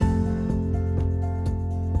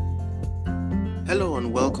Hello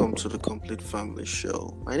and welcome to the Complete Family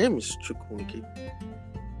Show. My name is Chukwunke,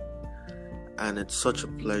 and it's such a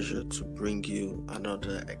pleasure to bring you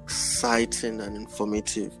another exciting and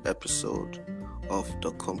informative episode of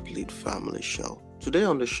the Complete Family Show. Today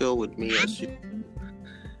on the show with me, as you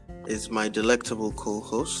is my delectable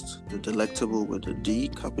co-host, the delectable with a D,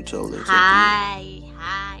 capital letter D. Hi.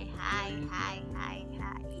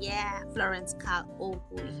 Yeah, Florence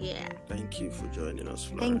Ogu here. Thank you for joining us,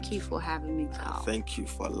 Florence. Thank you for having me, Carl. Thank you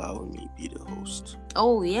for allowing me to be the host.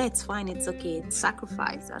 Oh, yeah, it's fine. It's okay. It's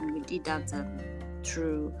sacrifice, and we did that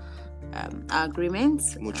through our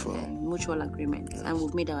agreements. Mutual agreements. Yes. And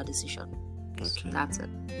we've made our decision. Okay. So that's it.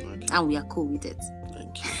 Okay. And we are cool with it.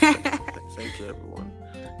 Thank you. Thank you, everyone.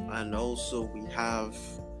 And also we have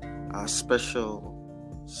our special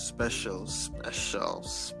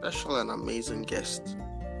and amazing guest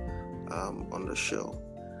on the show,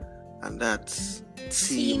 and that's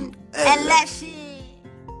Team Eleshi.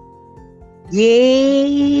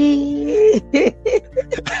 Yeah.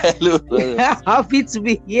 Hello. Happy to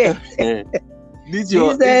be here.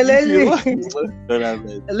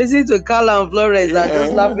 Listen to Carl and Florence and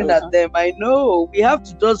just laughing at them. I know we have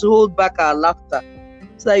to just hold back our laughter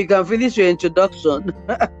so that you can finish your introduction.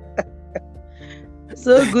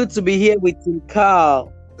 So good to be here with Team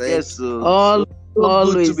Carl. Yes,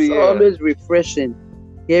 always refreshing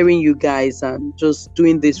hearing you guys and just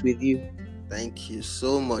doing this with you. Thank you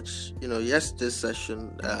so much. Yesterday's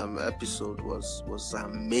session episode was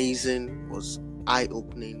amazing, was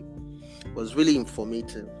eye-opening, was really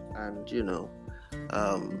informative, and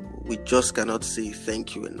we just cannot say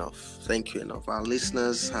thank you enough. Our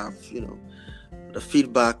listeners have the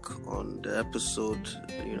feedback on the episode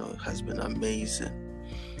has been amazing.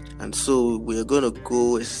 And so we're going to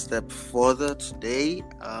go a step further today.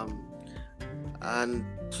 And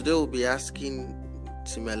today we'll be asking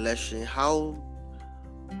Team Eleshi, how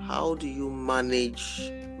do you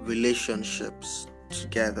manage relationships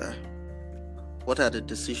together? What are the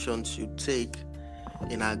decisions you take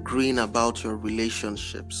in agreeing about your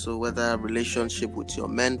relationships? So whether relationship with your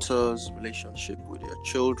mentors, relationship with your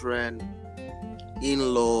children,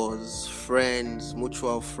 in-laws, friends,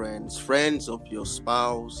 mutual friends of your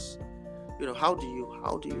spouse, how do you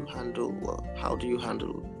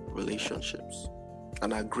handle relationships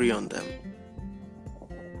and agree on them?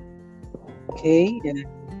 Okay,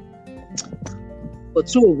 for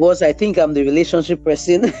two of us, I think I'm the relationship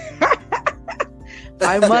person.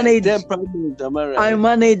 I manage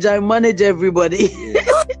everybody. Yeah.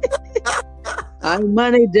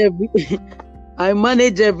 I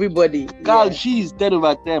manage everybody. Carl, yeah. She's 10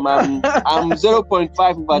 over 10. I'm 0.5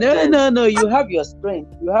 over 10. No. You have your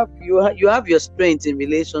strength. You have your strength in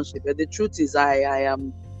relationship. But the truth is, I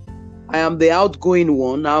am the outgoing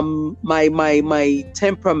one. I'm my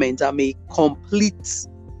temperament. I'm a complete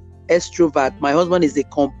extrovert. My husband is a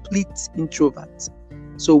complete introvert.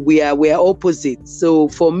 So we are opposite. So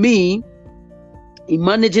for me, in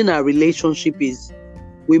managing our relationship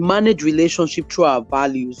we manage relationship through our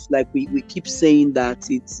values. Like we keep saying that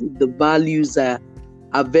the values are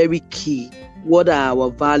very key. What are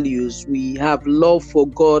our values? We have love for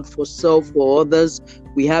God, for self, for others.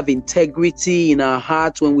 We have integrity in our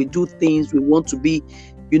hearts. When we do things, we want to be,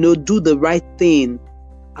 do the right thing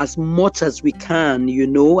as much as we can,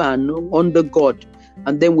 and under God.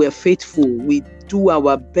 And then we're faithful. We do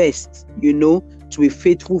our best, to be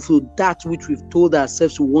faithful to that which we've told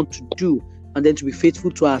ourselves we want to do. And then to be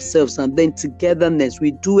faithful to ourselves, and then togetherness.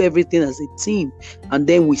 We do everything as a team, and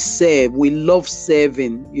then we serve. We love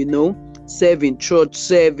serving, serving church,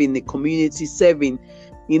 serving the community, serving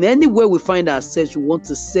in any way we find ourselves. We want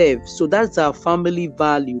to serve. So that's our family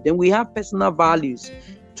value. Then we have personal values.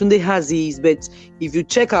 Tunde has his, but if you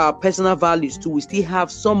check our personal values too, we still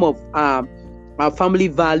have some of our family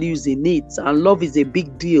values in it, and love is a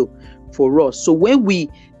big deal for us. So when we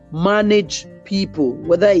manage people,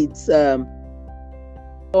 whether it's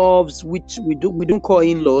loves, which we don't call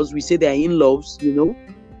in-laws, we say they are in-laws,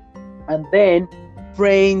 and then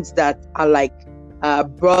friends that are like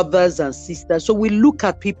brothers and sisters. So we look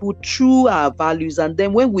at people through our values, and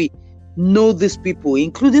then when we know these people,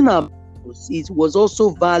 including our mentors, it was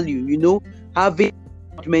also value, having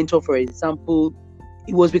a mentor, for example,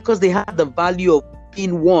 it was because they had the value of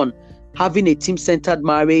being one, having a team-centered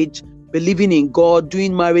marriage, believing in God,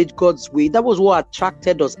 doing marriage God's way. That was what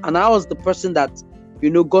attracted us, and I was the person that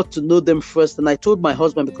got to know them first. And I told my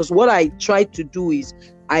husband, because what I tried to do is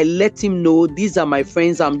I let him know these are my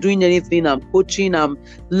friends. I'm doing anything. I'm coaching. I'm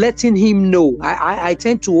letting him know. I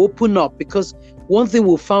tend to open up, because one thing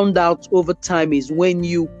we found out over time is when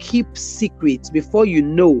you keep secrets, before you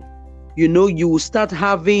know, you will start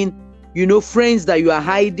having friends that you are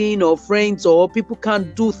hiding, or friends, or people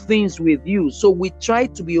can't do things with you. So we try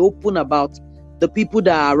to be open about the people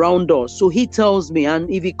that are around us. So he tells me, and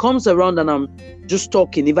if he comes around and I'm just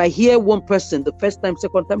talking, if I hear one person the first time,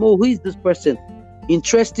 second time, oh, who is this person?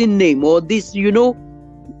 Interesting name, or this,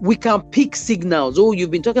 we can pick signals. Oh,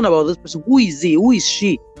 you've been talking about this person. Who is he? Who is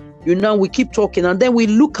she? We keep talking, and then we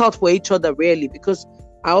look out for each other really, because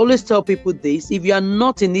I always tell people this: if you are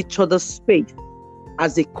not in each other's space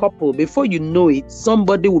as a couple, before you know it,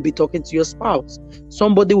 somebody will be talking to your spouse.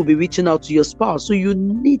 Somebody will be reaching out to your spouse. So you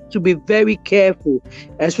need to be very careful,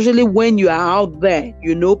 especially when you are out there.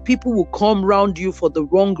 People will come around you for the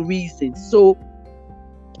wrong reasons. So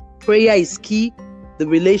prayer is key. The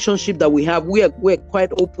relationship that we have, we're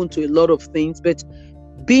quite open to a lot of things, but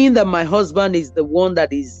being that my husband is the one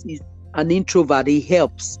that is an introvert, he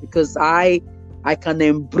helps, because I can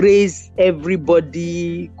embrace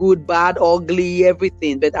everybody, good, bad, ugly,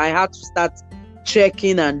 everything. But I had to start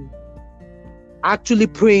checking and actually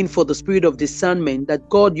praying for the spirit of discernment, that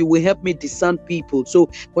God, you will help me discern people. So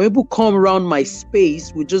when people come around my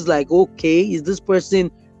space, we're just like, okay, is this person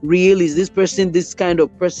real? Is this person this kind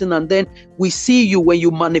of person? And then we see you when you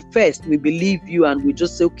manifest, we believe you, and we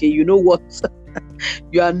just say, okay, you know what?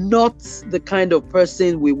 You are not the kind of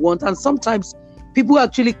person we want. And sometimes people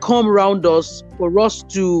actually come around us for us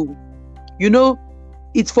to,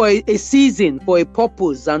 it's for a season, for a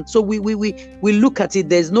purpose. And so we look at it.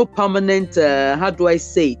 There's no permanent, how do I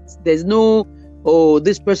say it? There's no, oh,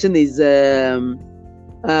 this person is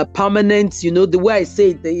permanent. The way I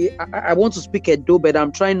say it, I want to speak Edo, but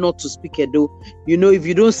I'm trying not to speak Edo. If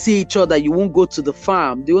you don't see each other, you won't go to the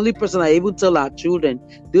farm. The only person I even tell our children,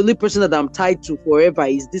 the only person that I'm tied to forever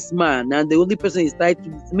is this man, and the only person he's tied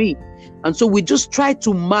to is me. And so we just try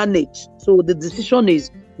to manage. So the decision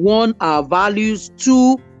is, 1, our values.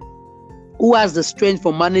 2, who has the strength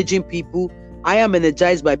for managing people. I am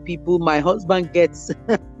energized by people. My husband gets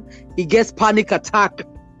he gets panic attack.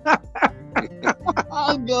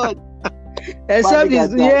 Oh God! Except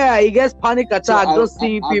he gets panic attack just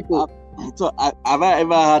seeing people. Have I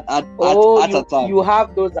ever had heart attack? You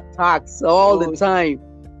have those attacks all the time.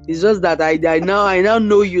 It's just that I now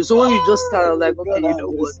know you. So when you just start, like, okay, you know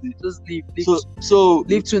what? Just leave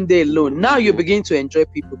Tunde alone. Now you begin to enjoy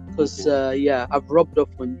people because I've rubbed off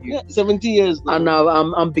on you. Yeah, 17 years now. And now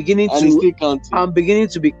I'm beginning to be quiet. I'm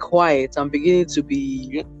beginning to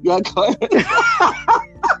be. You are quiet.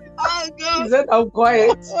 Oh, God. He said, I'm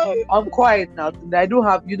quiet. I'm quiet now. I don't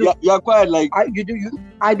have you. You are quiet, like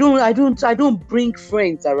I don't bring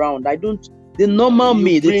friends around. I don't. The normal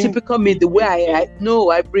me, the typical me, the way I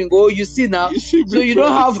bring. Oh, you see now. So you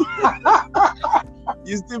don't have.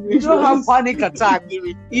 You don't have panic attack.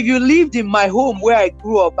 If you lived in my home where I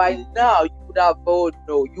grew up, by now you would have. Oh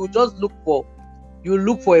no, you just look for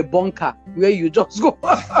a bunker where you just go,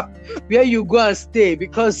 where you go and stay,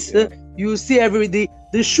 because you see everything.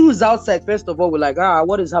 The shoes outside, first of all, we're like,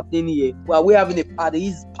 what is happening here? Well, we're having a party.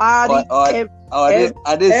 It's party. Are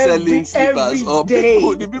they selling slippers? Or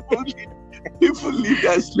people leave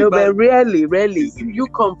their slippers? No, but rarely. You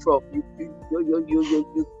come from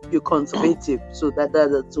you're conservative, so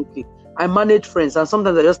that's okay. I manage friends, and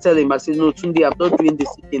sometimes I just tell him, I say, no, Tunde, I'm not doing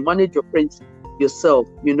this again. Manage your friends yourself,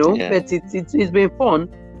 Yeah. But it's been fun,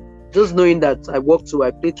 just knowing that I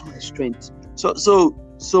play to my strengths. So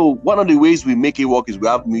one of the ways we make it work is we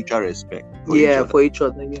have mutual respect for each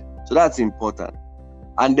other. Yeah. So that's important.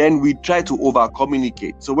 And then we try to over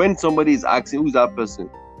communicate. So when somebody is asking who's that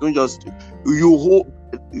person, don't just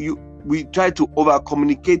we try to over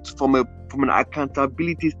communicate from an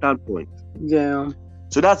accountability standpoint. Yeah.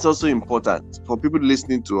 So that's also important for people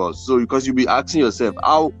listening to us. So because you'll be asking yourself,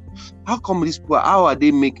 how come these people, how are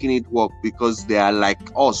they making it work? Because they are like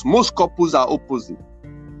us. Most couples are opposite.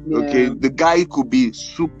 Yeah. Okay, the guy could be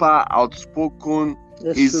super outspoken.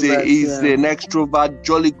 He's an extrovert,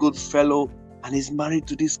 jolly good fellow, and he's married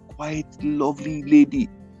to this quiet, lovely lady,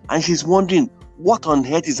 and she's wondering what on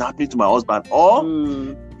earth is happening to my husband. Or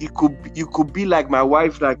you could be like my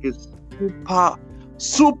wife, like a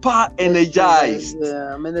super energized.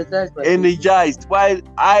 Yeah, I'm energized. Energized, while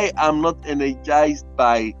I am not energized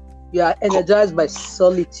by. You are energized by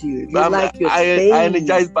solitude. You like your space. I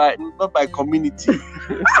energized not by community.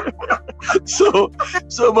 so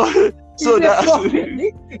you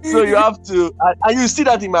have to, and you see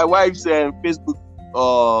that in my wife's Facebook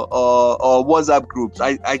or WhatsApp groups.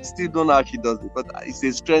 I still don't know how she does it, but it's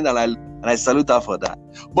a strength, and I salute her for that.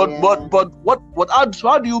 But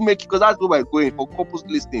how do you make it? Because that's where we're going for couples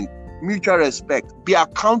listening. Mutual respect. Be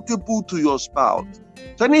accountable to your spouse.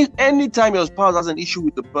 So anytime your spouse has an issue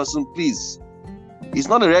with the person, please, it's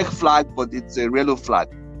not a red flag, but it's a yellow flag.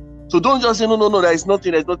 So don't just say, no, there's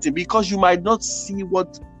nothing, because you might not see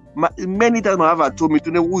what many times my husband told me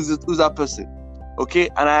to know who's that person. Okay,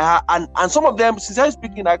 and some of them, sincerely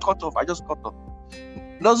speaking, I just cut off.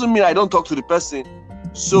 Doesn't mean I don't talk to the person.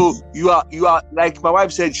 So you are like my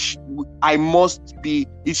wife said, I must be.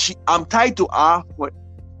 I'm tied to her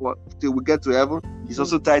till we get to heaven. He's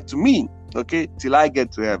also tied to me. Okay, till I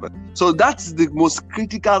get to heaven. So that's the most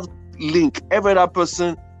critical link. Every other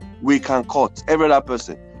person we can cut. Every other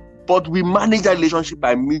person, but we manage that relationship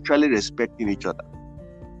by mutually respecting each other.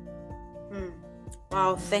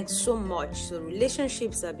 Wow, thanks so much. So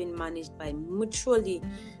relationships have been managed by mutually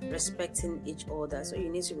respecting each other. So you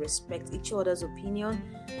need to respect each other's opinion,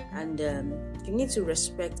 and you need to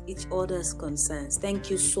respect each other's concerns. Thank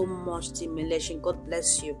you so much, Team Elation. God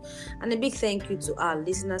bless you. And a big thank you to our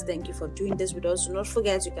listeners. Thank you for doing this with us. Do not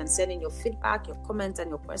forget, you can send in your feedback, your comments, and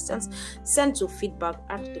your questions. Send to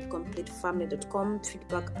feedback@thecompletefamily.com,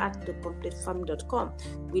 feedback@thecompletefamily.com.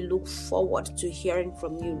 We look forward to hearing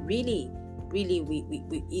from you. Really,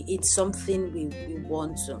 it's something we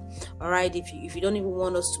want to. All right, if you don't even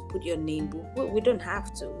want us to put your name, we don't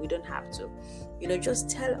have to. Just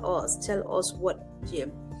tell us what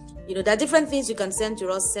there are different things you can send to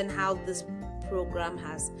us. Send how this program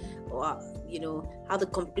has, or how the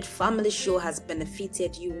Complete Family Show has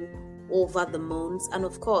benefited you over the months. And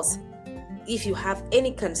of course, if you have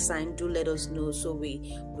any concern, do let us know, so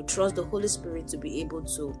we trust the Holy Spirit to be able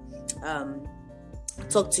to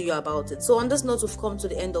talk to you about it. So on this note, we've come to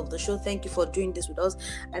the end of the show. Thank you for doing this with us.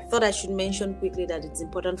 I thought I should mention quickly that it's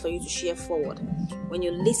important for you to share forward. When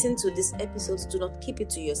you listen to these episodes, do not keep it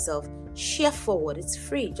to yourself. Share forward. It's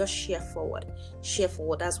free. Just share forward.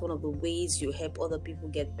 That's one of the ways you help other people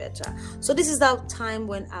get better. So this is that time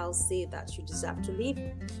when I'll say that you deserve to live,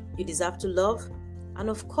 you deserve to love, and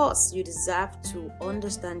of course, you deserve to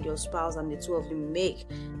understand your spouse, and the two of you make,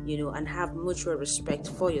 and have mutual respect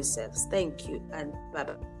for yourselves. Thank you, and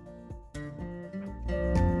bye-bye.